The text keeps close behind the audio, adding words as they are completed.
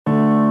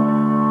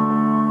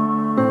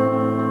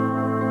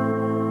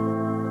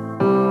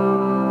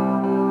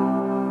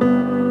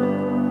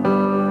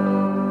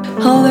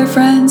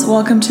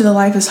welcome to the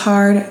Life is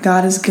Hard,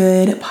 God is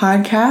Good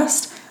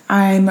podcast.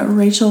 I'm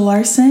Rachel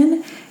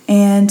Larson,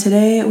 and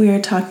today we are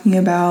talking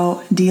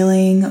about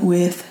dealing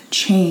with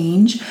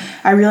change.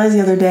 I realized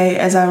the other day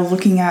as I was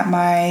looking at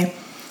my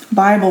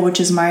Bible, which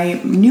is my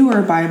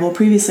newer Bible.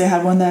 Previously I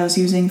had one that I was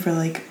using for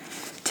like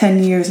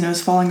 10 years and it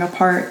was falling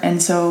apart,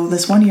 and so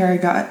this one year I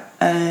got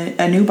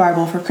a new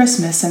Bible for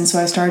Christmas, and so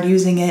I started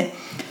using it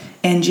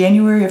in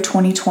January of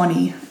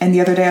 2020. And the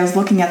other day I was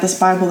looking at this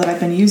Bible that I've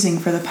been using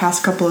for the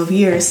past couple of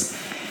years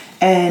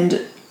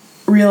and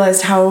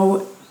realized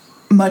how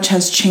much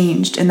has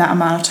changed in that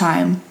amount of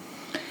time.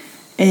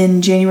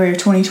 In January of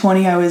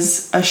 2020, I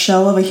was a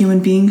shell of a human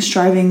being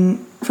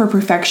striving for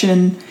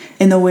perfection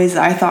in the ways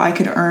that I thought I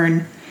could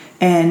earn,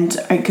 and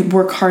I could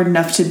work hard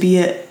enough to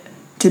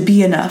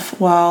be enough,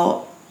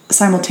 while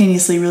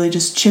simultaneously really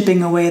just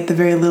chipping away at the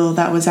very little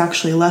that was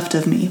actually left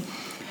of me.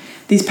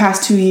 These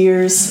past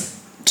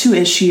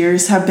 2-ish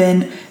years have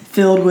been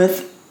filled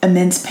with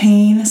immense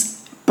pain,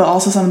 but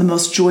also some of the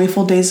most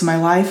joyful days of my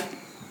life.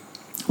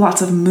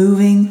 Lots of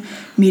moving,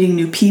 meeting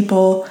new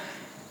people.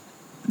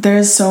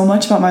 There's so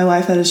much about my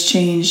life that has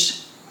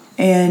changed,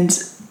 and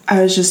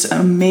I was just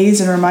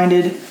amazed and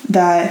reminded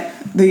that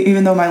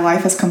even though my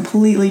life has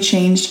completely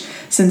changed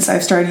since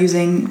I've started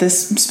using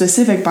this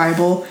specific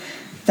Bible,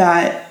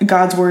 that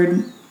God's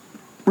Word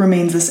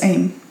remains the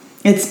same.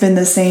 It's been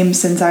the same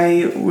since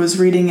I was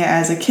reading it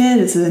as a kid.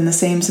 It's been the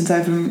same since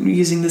I've been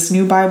using this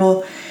new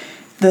Bible.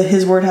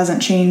 His Word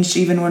hasn't changed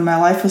even when my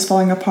life was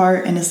falling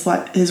apart, and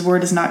his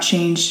Word has not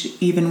changed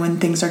even when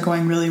things are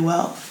going really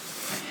well.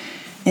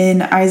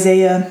 In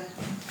Isaiah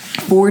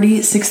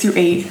 40,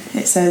 6-8,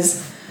 it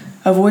says,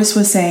 "A voice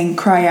was saying,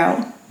 'Cry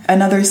out.'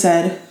 Another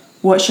said,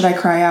 'What should I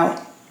cry out?'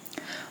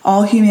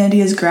 All humanity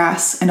is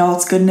grass, and all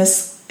its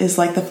goodness is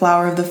like the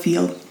flower of the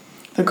field.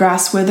 The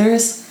grass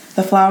withers,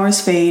 the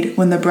flowers fade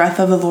when the breath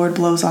of the Lord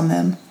blows on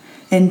them.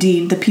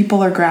 Indeed, the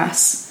people are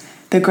grass.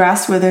 The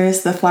grass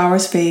withers, the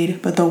flowers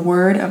fade, but the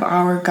word of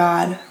our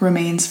God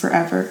remains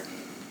forever."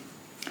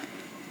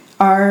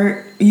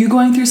 Are you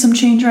going through some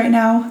change right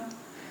now?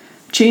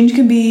 Change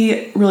can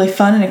be really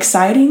fun and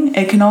exciting.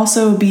 It can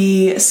also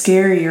be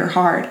scary or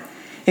hard.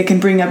 It can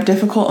bring up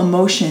difficult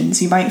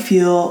emotions. You might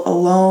feel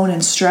alone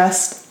and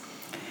stressed.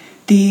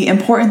 The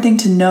important thing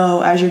to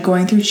know as you're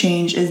going through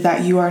change is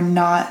that you are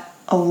not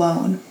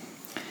alone.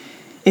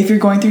 If you're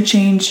going through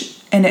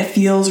change and it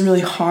feels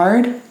really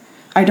hard,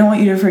 I don't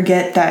want you to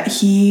forget that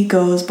He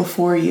goes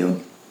before you.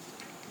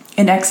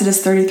 In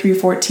Exodus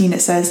 33:14,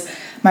 it says,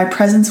 "My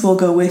presence will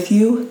go with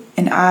you,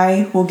 and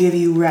I will give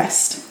you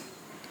rest."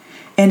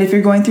 And if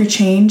you're going through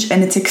change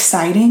and it's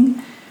exciting,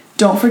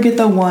 don't forget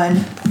the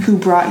one who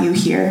brought you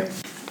here.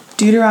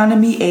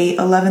 Deuteronomy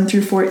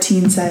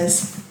 8:11-14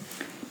 says,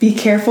 "Be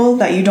careful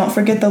that you don't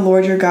forget the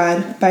Lord your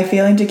God by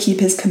failing to keep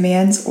His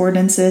commands,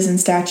 ordinances, and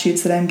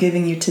statutes that I'm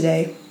giving you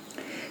today.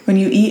 When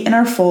you eat and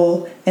are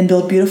full, and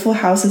build beautiful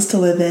houses to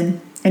live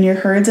in, and your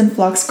herds and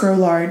flocks grow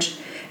large,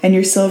 and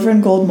your silver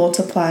and gold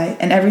multiply,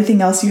 and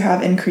everything else you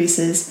have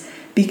increases,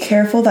 be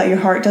careful that your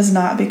heart does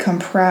not become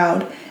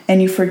proud, and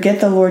you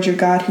forget the Lord your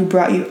God who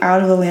brought you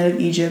out of the land of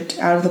Egypt,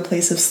 out of the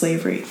place of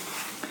slavery."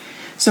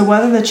 So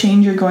whether the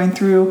change you're going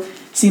through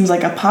seems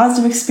like a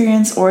positive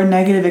experience or a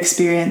negative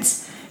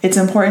experience, it's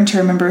important to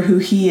remember who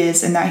He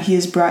is and that He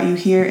has brought you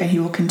here, and He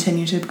will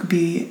continue to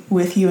be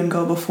with you and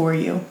go before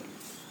you.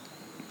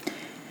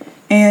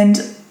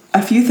 And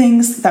a few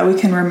things that we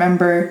can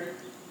remember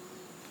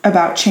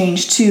about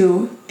change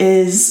too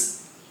is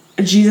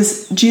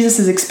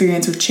Jesus's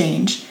experience with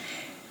change.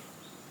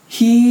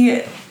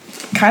 He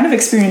kind of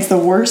experienced the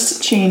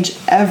worst change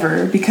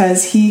ever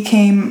because He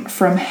came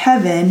from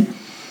heaven,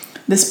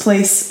 this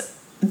place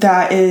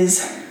that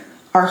is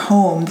our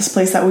home, this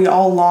place that we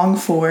all long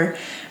for,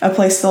 a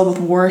place filled with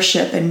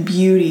worship and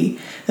beauty,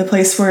 the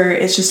place where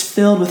it's just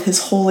filled with His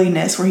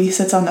holiness, where He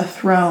sits on the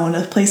throne,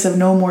 a place of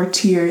no more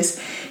tears.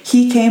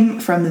 He came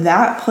from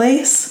that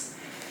place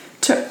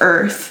to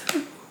earth,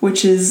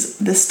 which is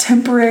this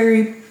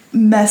temporary,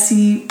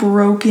 messy,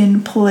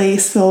 broken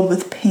place filled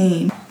with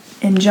pain.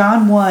 In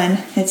John 1,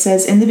 it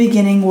says, "In the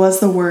beginning was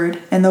the Word,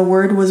 and the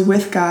Word was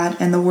with God,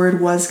 and the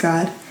Word was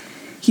God.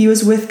 He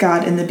was with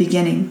God in the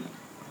beginning.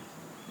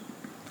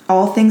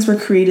 All things were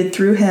created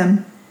through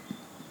Him,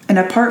 and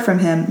apart from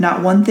Him,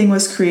 not one thing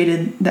was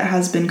created that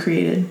has been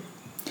created.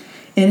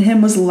 In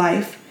Him was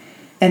life,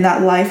 and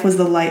that life was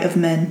the light of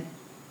men.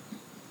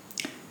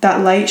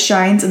 That light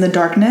shines in the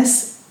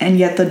darkness, and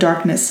yet the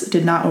darkness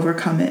did not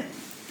overcome it."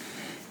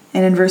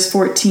 And in verse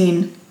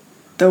 14,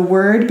 "The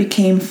Word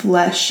became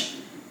flesh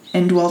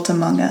and dwelt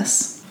among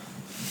us."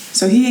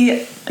 So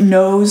He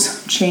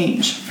knows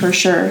change for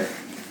sure.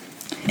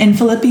 In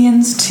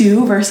Philippians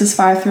 2, verses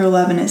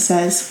 5-11, it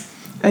says,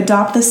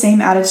 "Adopt the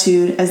same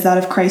attitude as that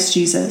of Christ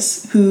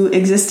Jesus, who,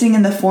 existing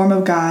in the form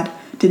of God,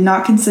 did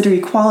not consider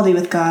equality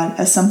with God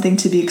as something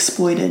to be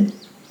exploited.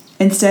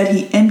 Instead,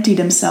 He emptied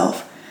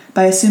Himself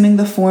by assuming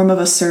the form of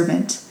a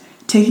servant,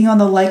 taking on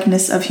the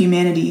likeness of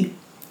humanity.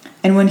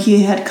 And when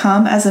He had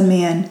come as a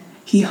man,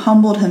 He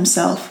humbled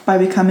Himself by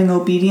becoming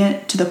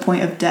obedient to the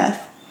point of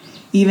death,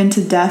 even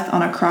to death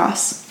on a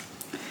cross.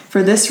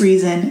 For this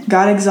reason,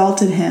 God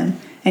exalted him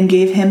and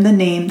gave him the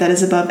name that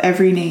is above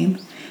every name,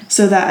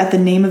 so that at the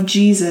name of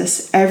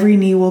Jesus every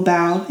knee will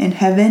bow in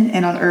heaven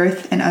and on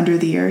earth and under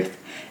the earth,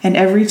 and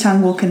every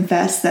tongue will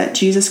confess that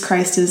Jesus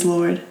Christ is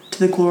Lord, to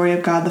the glory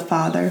of God the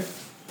Father.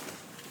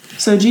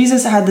 So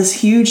Jesus had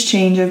this huge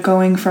change of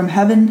going from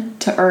heaven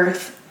to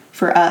earth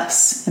for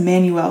us,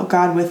 Emmanuel,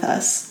 God with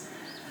us.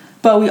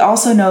 But we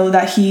also know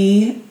that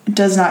he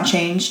does not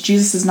change.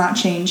 Jesus does not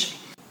change.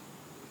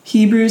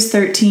 Hebrews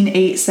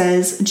 13:8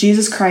 says,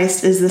 Jesus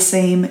Christ is the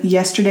same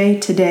yesterday,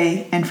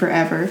 today, and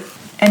forever.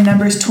 And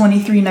Numbers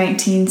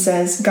 23:19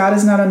 says, God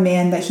is not a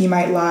man that he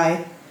might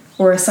lie,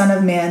 or a son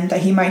of man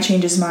that he might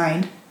change his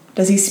mind.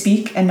 Does he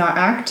speak and not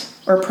act,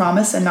 or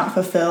promise and not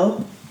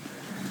fulfill?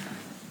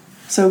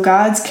 So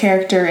God's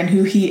character and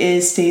who he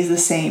is stays the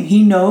same.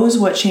 He knows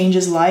what change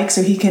is like,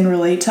 so he can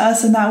relate to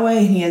us in that way,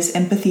 and he has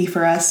empathy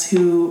for us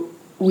who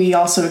we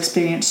also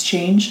experience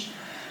change.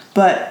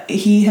 But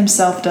he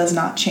himself does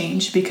not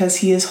change because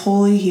he is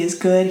holy, he is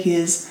good, he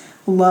is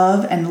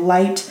love and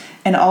light,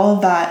 and all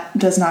of that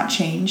does not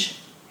change,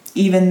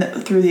 even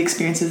through the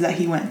experiences that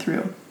he went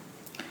through.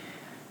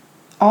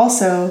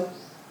 Also,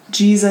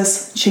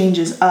 Jesus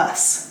changes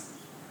us.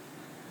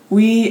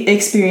 We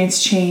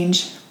experience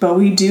change, but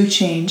we do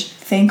change,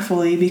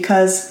 thankfully,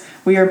 because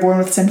we are born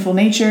with sinful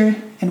nature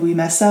and we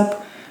mess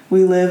up.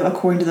 We live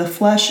according to the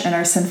flesh and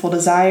our sinful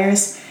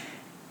desires.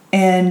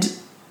 And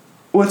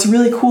what's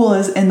really cool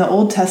is in the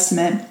Old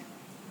Testament,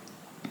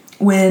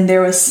 when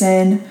there was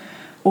sin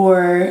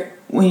or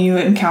when you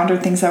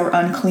encountered things that were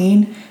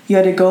unclean, you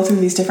had to go through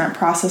these different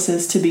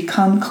processes to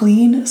become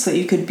clean so that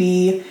you could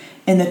be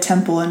in the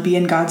temple and be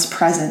in God's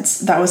presence.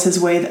 That was his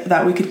way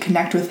that we could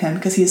connect with him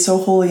because he is so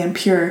holy and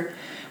pure.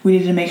 We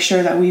needed to make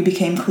sure that we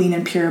became clean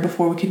and pure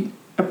before we could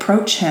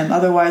approach him.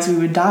 Otherwise, we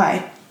would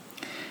die.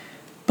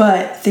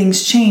 But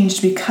things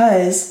changed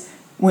because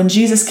when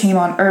Jesus came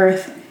on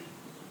earth,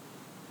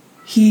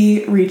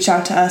 he reached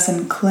out to us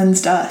and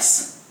cleansed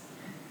us.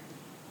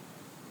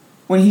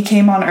 When he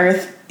came on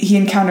earth, he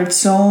encountered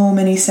so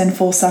many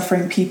sinful,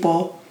 suffering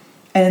people.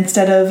 And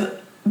instead of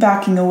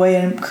backing away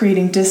and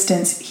creating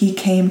distance, he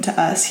came to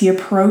us. He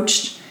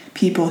approached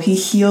people. He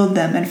healed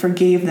them and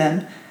forgave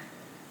them.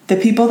 The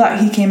people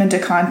that he came into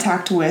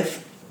contact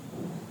with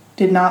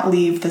did not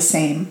leave the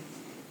same.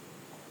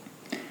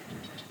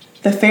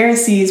 The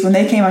Pharisees, when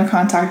they came in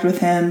contact with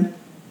him,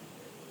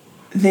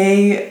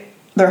 their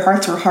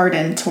hearts were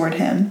hardened toward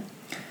him.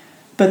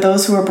 But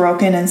those who were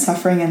broken and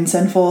suffering and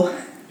sinful,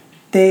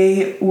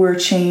 they were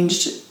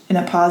changed in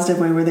a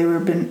positive way where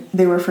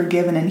they were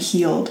forgiven and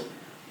healed.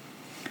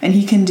 And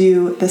he can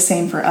do the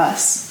same for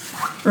us.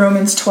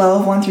 Romans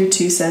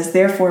 12:1-2 says,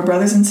 Therefore,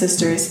 brothers and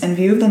sisters, in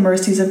view of the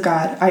mercies of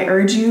God, I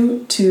urge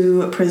you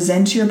to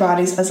present your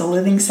bodies as a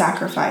living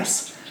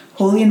sacrifice,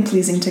 holy and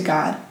pleasing to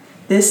God.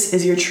 This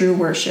is your true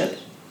worship.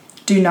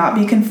 Do not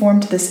be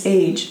conformed to this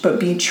age, but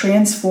be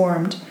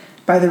transformed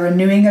by the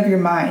renewing of your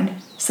mind,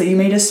 so that you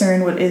may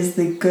discern what is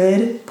the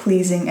good,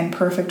 pleasing, and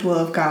perfect will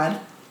of God.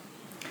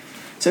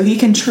 So he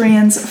can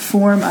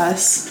transform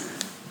us.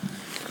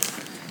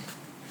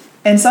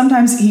 And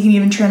sometimes he can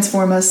even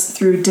transform us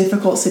through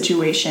difficult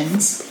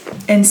situations.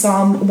 In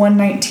Psalm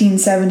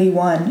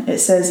 119:71, it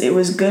says, It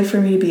was good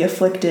for me to be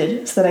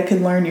afflicted so that I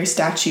could learn your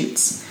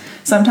statutes.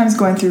 Sometimes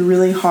going through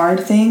really hard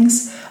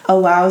things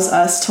allows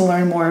us to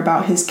learn more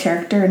about his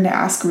character and to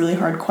ask really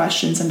hard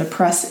questions and to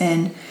press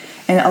in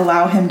and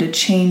allow him to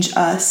change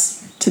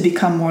us to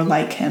become more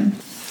like him.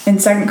 In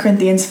 2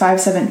 Corinthians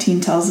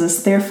 5:17 tells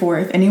us, Therefore,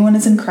 if anyone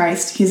is in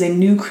Christ, he is a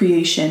new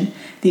creation.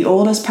 The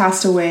old has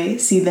passed away,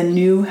 see, the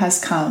new has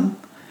come.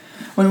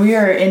 When we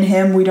are in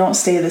him, we don't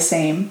stay the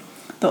same.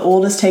 The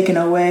old is taken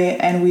away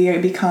and we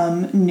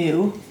become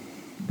new.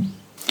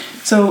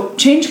 So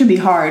change can be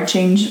hard.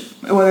 Change,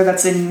 whether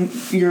that's in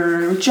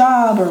your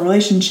job or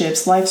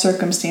relationships, life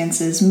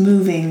circumstances,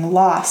 moving,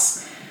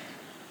 loss.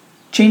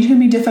 Change can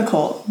be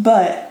difficult,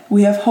 but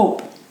we have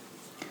hope.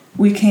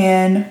 We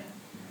can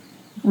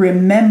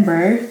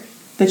remember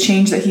the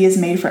change that he has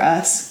made for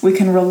us. We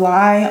can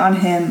rely on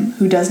him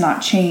who does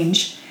not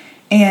change,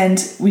 and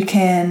we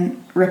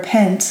can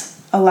repent,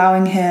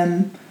 allowing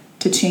him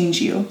to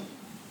change you.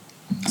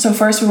 So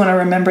first we want to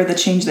remember the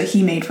change that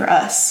he made for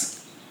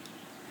us.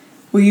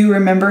 Will you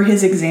remember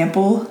his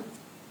example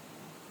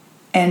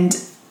and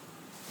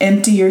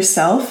empty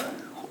yourself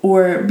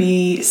or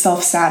be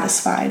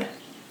self-satisfied?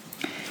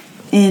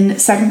 In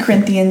 2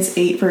 Corinthians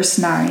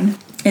 8:9,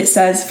 it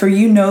says, For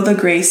you know the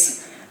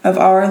grace of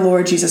our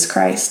Lord Jesus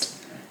Christ.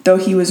 Though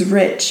he was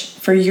rich,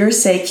 for your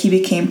sake he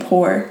became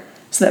poor,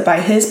 so that by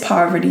his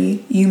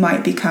poverty you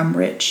might become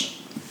rich.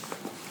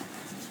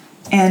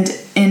 And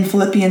in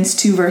Philippians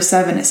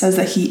 2:7, it says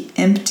that he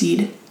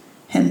emptied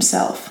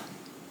himself.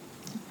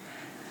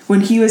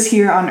 When he was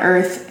here on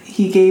earth,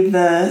 he gave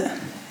the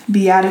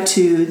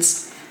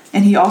Beatitudes,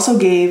 and he also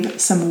gave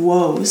some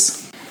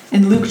woes.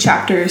 In Luke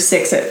chapter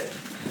 6, it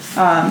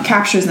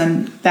captures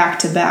them back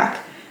to back.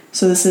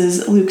 So this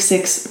is Luke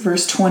 6,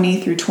 verse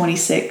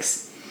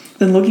 20-26.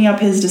 Then looking up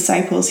his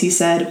disciples, he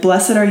said,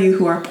 "Blessed are you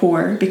who are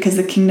poor, because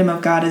the kingdom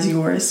of God is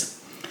yours.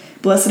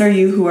 Blessed are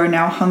you who are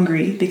now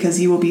hungry,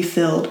 because you will be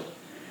filled.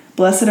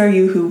 Blessed are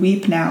you who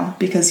weep now,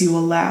 because you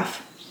will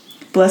laugh.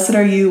 Blessed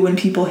are you when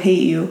people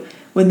hate you,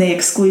 when they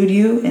exclude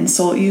you,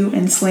 insult you,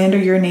 and slander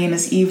your name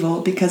as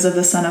evil because of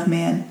the Son of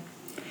Man.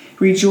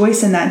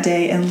 Rejoice in that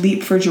day and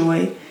leap for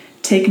joy.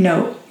 Take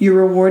note, your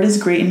reward is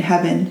great in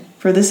heaven,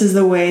 for this is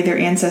the way their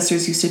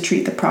ancestors used to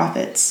treat the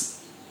prophets.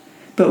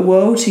 But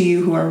woe to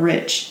you who are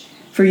rich,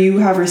 for you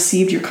have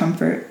received your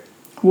comfort.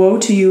 Woe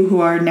to you who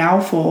are now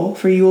full,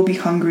 for you will be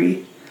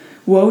hungry.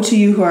 Woe to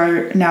you who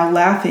are now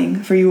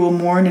laughing, for you will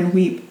mourn and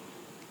weep.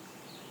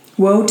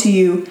 Woe to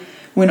you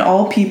when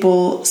all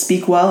people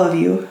speak well of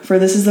you, for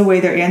this is the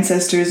way their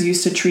ancestors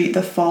used to treat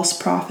the false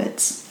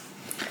prophets."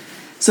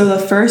 So the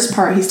first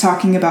part, he's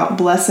talking about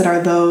blessed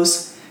are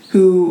those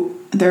who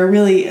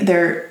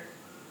they're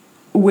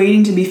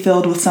waiting to be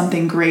filled with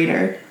something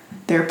greater.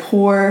 They're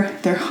poor,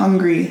 they're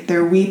hungry,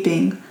 they're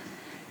weeping.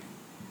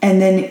 And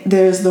then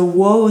there's the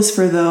woes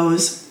for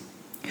those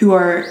who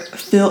are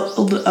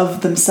filled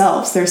of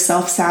themselves. They're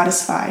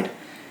self-satisfied.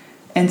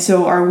 And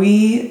so are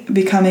we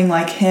becoming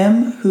like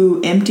him who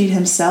emptied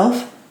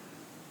himself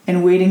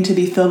and waiting to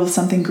be filled with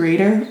something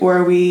greater? Or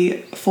are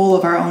we full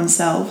of our own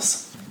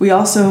selves? We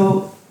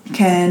also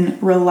can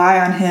rely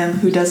on him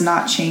who does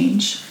not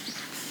change.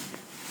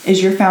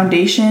 Is your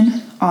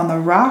foundation on the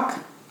rock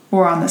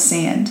or on the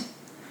sand?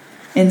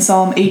 In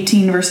Psalm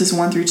 18 verses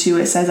 1 through 2,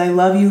 it says, "I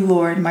love you,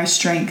 Lord, my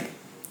strength.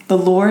 The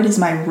Lord is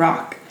my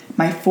rock,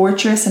 my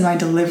fortress and my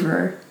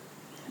deliverer.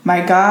 My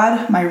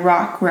God, my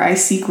rock where I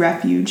seek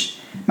refuge,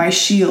 my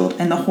shield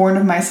and the horn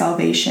of my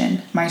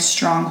salvation, my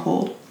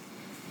stronghold."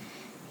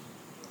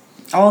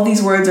 All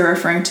these words are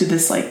referring to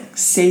this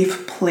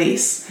safe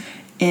place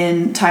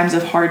in times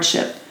of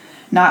hardship,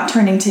 not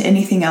turning to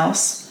anything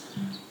else.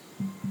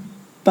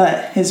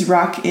 But his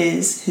rock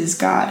is his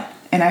God.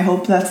 And I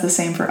hope that's the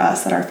same for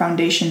us, that our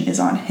foundation is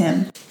on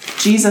him.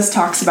 Jesus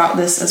talks about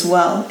this as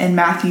well in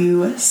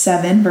Matthew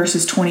 7,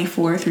 verses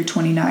 24 through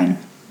 29.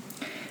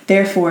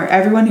 "Therefore,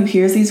 everyone who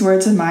hears these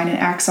words of mine and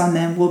acts on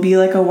them will be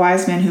like a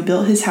wise man who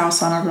built his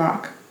house on a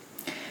rock.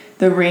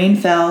 The rain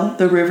fell,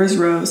 the rivers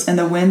rose, and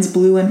the winds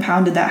blew and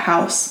pounded that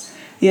house.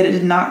 Yet it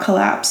did not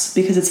collapse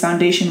because its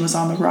foundation was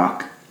on the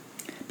rock.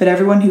 But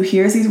everyone who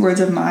hears these words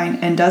of mine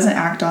and doesn't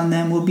act on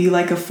them will be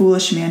like a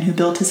foolish man who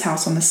built his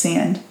house on the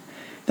sand.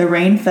 The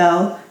rain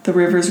fell, the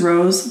rivers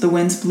rose, the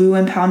winds blew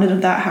and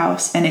pounded that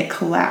house, and it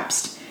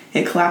collapsed.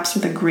 It collapsed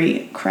with a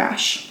great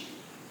crash."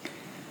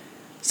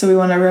 So we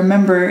want to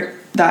remember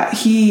that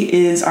he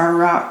is our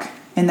rock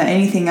and that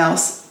anything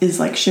else is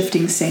like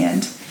shifting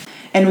sand.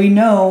 And we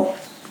know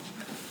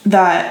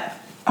that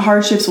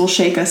hardships will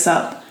shake us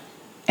up,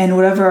 and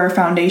whatever our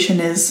foundation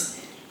is,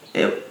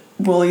 it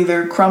will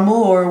either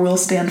crumble or will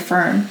stand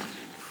firm.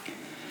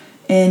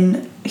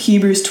 In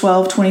Hebrews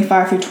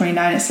 12:25 through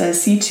 29, it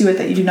says, "See to it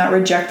that you do not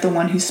reject the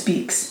one who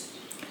speaks.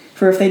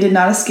 For if they did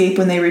not escape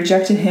when they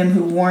rejected him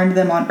who warned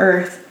them on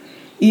earth,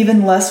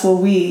 even less will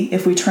we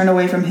if we turn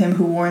away from him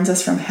who warns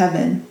us from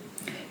heaven.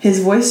 His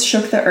voice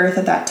shook the earth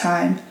at that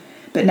time,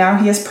 but now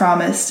he has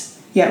promised,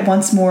 'Yet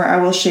once more I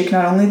will shake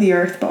not only the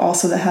earth but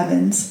also the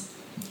heavens.'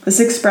 This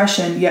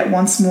expression, 'yet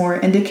once more,'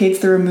 indicates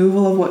the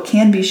removal of what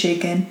can be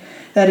shaken,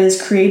 that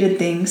is, created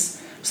things,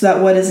 so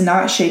that what is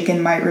not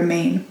shaken might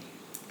remain.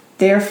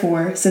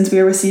 Therefore, since we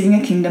are receiving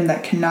a kingdom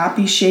that cannot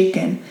be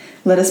shaken,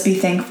 let us be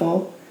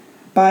thankful.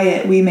 By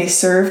it we may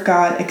serve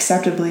God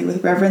acceptably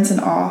with reverence and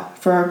awe,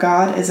 for our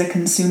God is a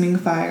consuming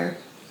fire."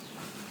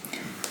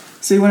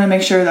 So we want to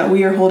make sure that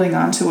we are holding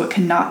on to what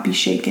cannot be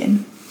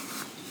shaken.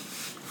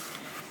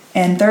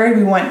 And third,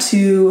 we want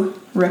to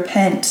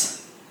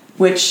repent,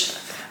 which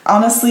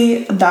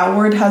honestly, that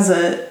word has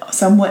a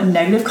somewhat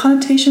negative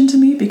connotation to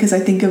me, because I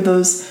think of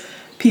those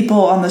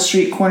people on the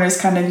street corners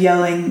kind of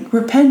yelling,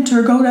 "Repent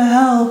or go to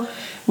hell,"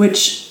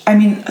 which, I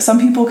mean, some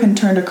people can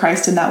turn to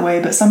Christ in that way,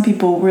 but some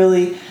people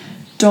really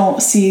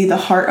don't see the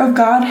heart of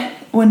God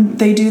when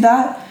they do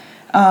that.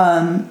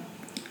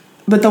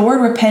 But the word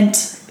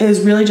repent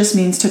really just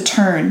means to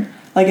turn.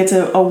 Like it's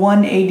a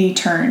 180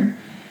 turn.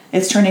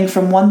 It's turning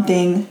from one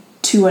thing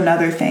to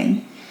another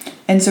thing.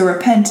 And so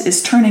repent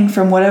is turning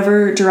from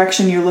whatever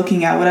direction you're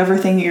looking at, whatever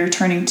thing you're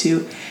turning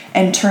to,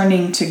 and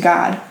turning to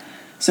God.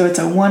 So it's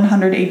a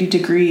 180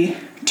 degree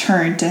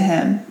turn to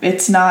him.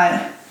 It's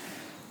not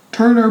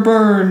turn or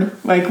burn.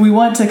 Like, we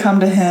want to come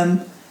to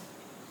him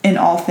in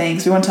all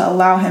things. We want to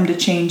allow him to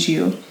change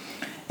you.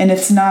 And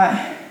it's not,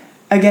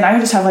 again, I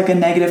just have like a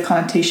negative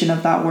connotation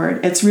of that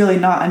word. It's really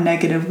not a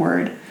negative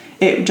word.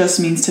 It just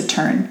means to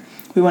turn.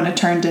 We want to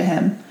turn to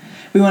him.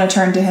 We want to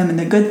turn to him in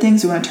the good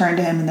things. We want to turn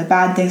to him in the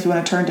bad things. We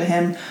want to turn to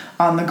him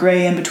on the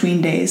gray in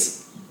between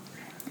days.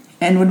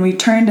 And when we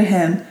turn to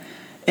him,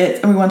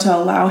 we want to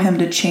allow him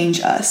to change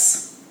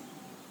us.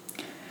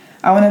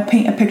 I want to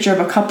paint a picture of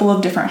a couple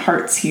of different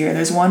hearts here.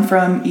 There's one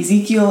from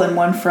Ezekiel and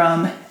one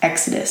from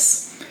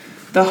Exodus.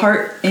 The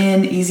heart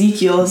in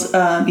Ezekiel is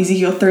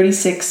Ezekiel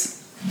 36,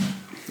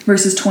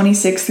 verses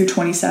 26 through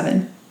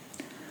 27.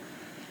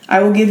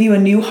 I will give you a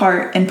new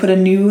heart and put a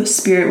new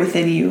spirit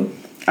within you.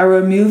 I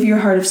will remove your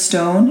heart of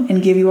stone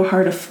and give you a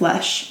heart of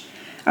flesh.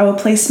 I will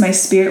place my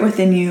spirit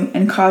within you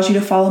and cause you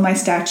to follow my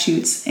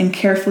statutes and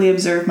carefully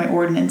observe my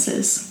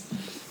ordinances.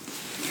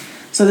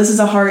 So this is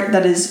a heart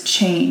that is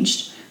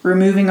changed,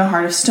 removing a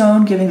heart of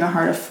stone, giving a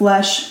heart of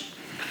flesh,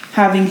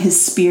 having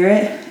his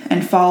spirit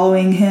and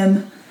following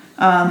him,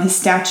 his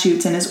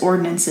statutes and his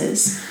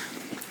ordinances.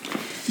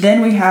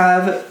 Then we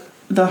have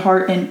the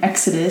heart in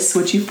Exodus,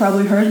 which you've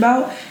probably heard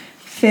about.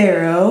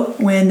 Pharaoh,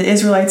 when the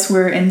Israelites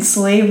were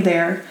enslaved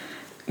there,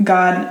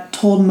 God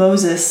told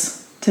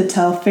Moses to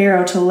tell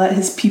Pharaoh to let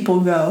his people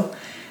go.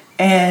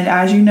 And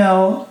as you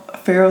know,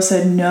 Pharaoh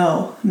said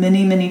no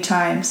many, many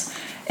times.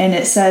 And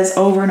it says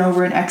over and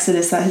over in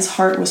Exodus that his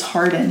heart was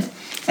hardened.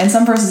 And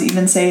some verses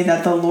even say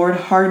that the Lord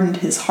hardened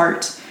his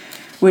heart,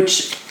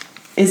 which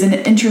is an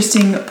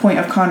interesting point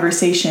of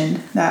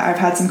conversation that I've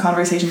had some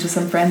conversations with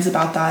some friends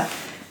about that.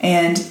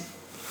 And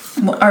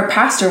our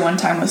pastor one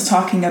time was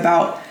talking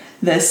about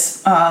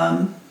this.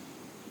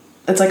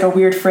 It's like a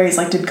weird phrase,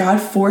 like, did God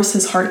force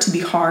his heart to be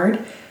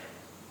hard?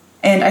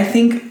 And I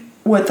think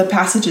what the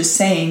passage is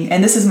saying,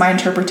 and this is my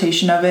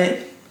interpretation of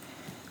it,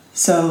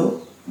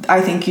 so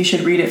I think you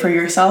should read it for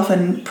yourself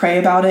and pray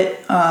about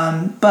it.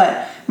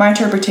 But my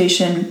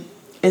interpretation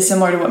is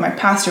similar to what my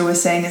pastor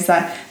was saying, is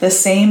that the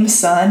same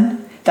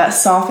sun that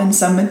softens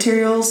some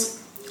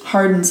materials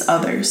hardens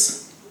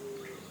others.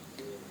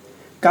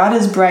 God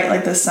is bright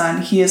like the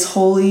sun. He is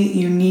holy,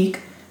 unique,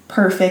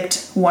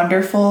 perfect,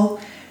 wonderful.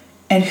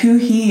 And who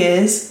he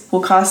is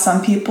will cause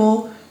some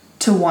people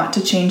to want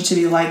to change to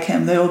be like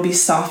him. They will be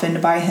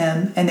softened by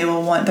him, and they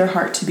will want their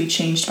heart to be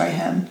changed by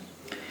him.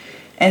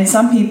 And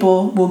some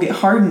people will get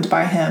hardened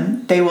by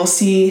him. They will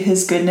see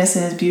his goodness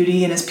and his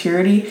beauty and his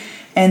purity,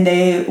 and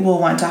they will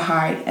want to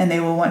hide, and they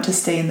will want to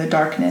stay in the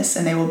darkness,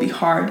 and they will be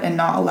hard and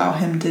not allow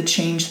him to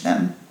change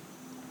them.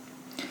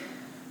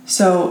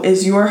 So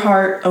is your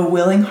heart a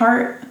willing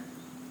heart,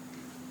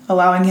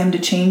 allowing him to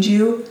change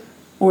you,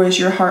 or is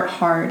your heart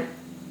hard?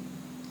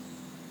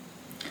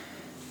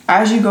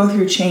 As you go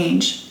through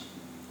change,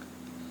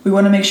 we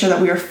want to make sure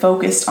that we are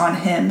focused on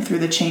him through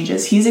the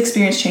changes. He's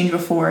experienced change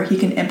before. He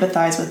can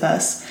empathize with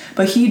us,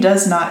 but he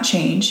does not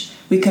change.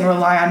 We can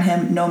rely on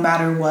him no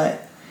matter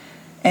what.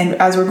 And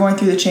as we're going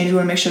through the change, we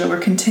want to make sure that we're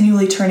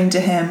continually turning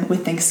to him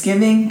with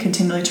thanksgiving,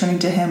 continually turning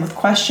to him with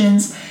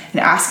questions,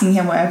 and asking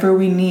him whatever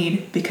we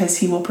need, because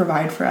he will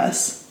provide for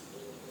us.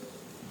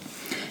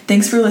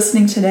 Thanks for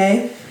listening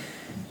today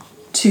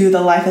to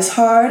the Life is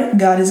Hard,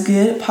 God is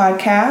Good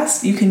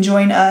podcast. You can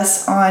join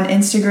us on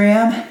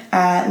Instagram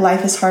at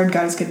Life is Hard,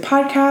 God is Good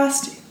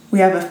podcast. We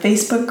have a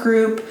Facebook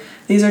group.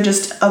 These are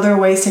just other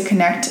ways to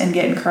connect and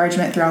get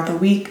encouragement throughout the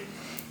week.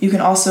 You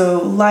can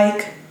also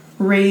like,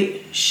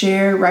 rate,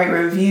 share, write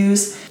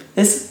reviews.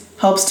 This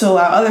helps to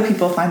allow other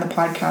people to find the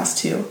podcast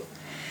too.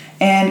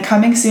 And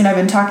coming soon, I've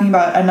been talking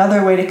about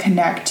another way to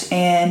connect,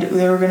 and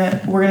we're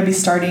gonna be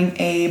starting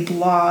a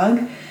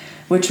blog,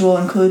 which will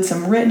include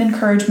some written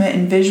encouragement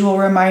and visual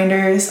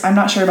reminders. I'm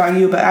not sure about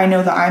you, but I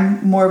know that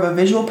I'm more of a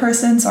visual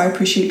person, so I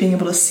appreciate being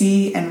able to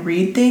see and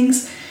read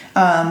things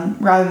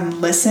rather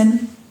than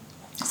listen.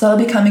 So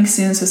that'll be coming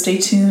soon, so stay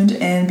tuned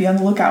and be on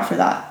the lookout for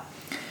that.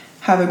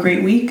 Have a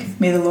great week.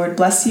 May the Lord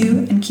bless you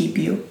and keep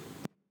you.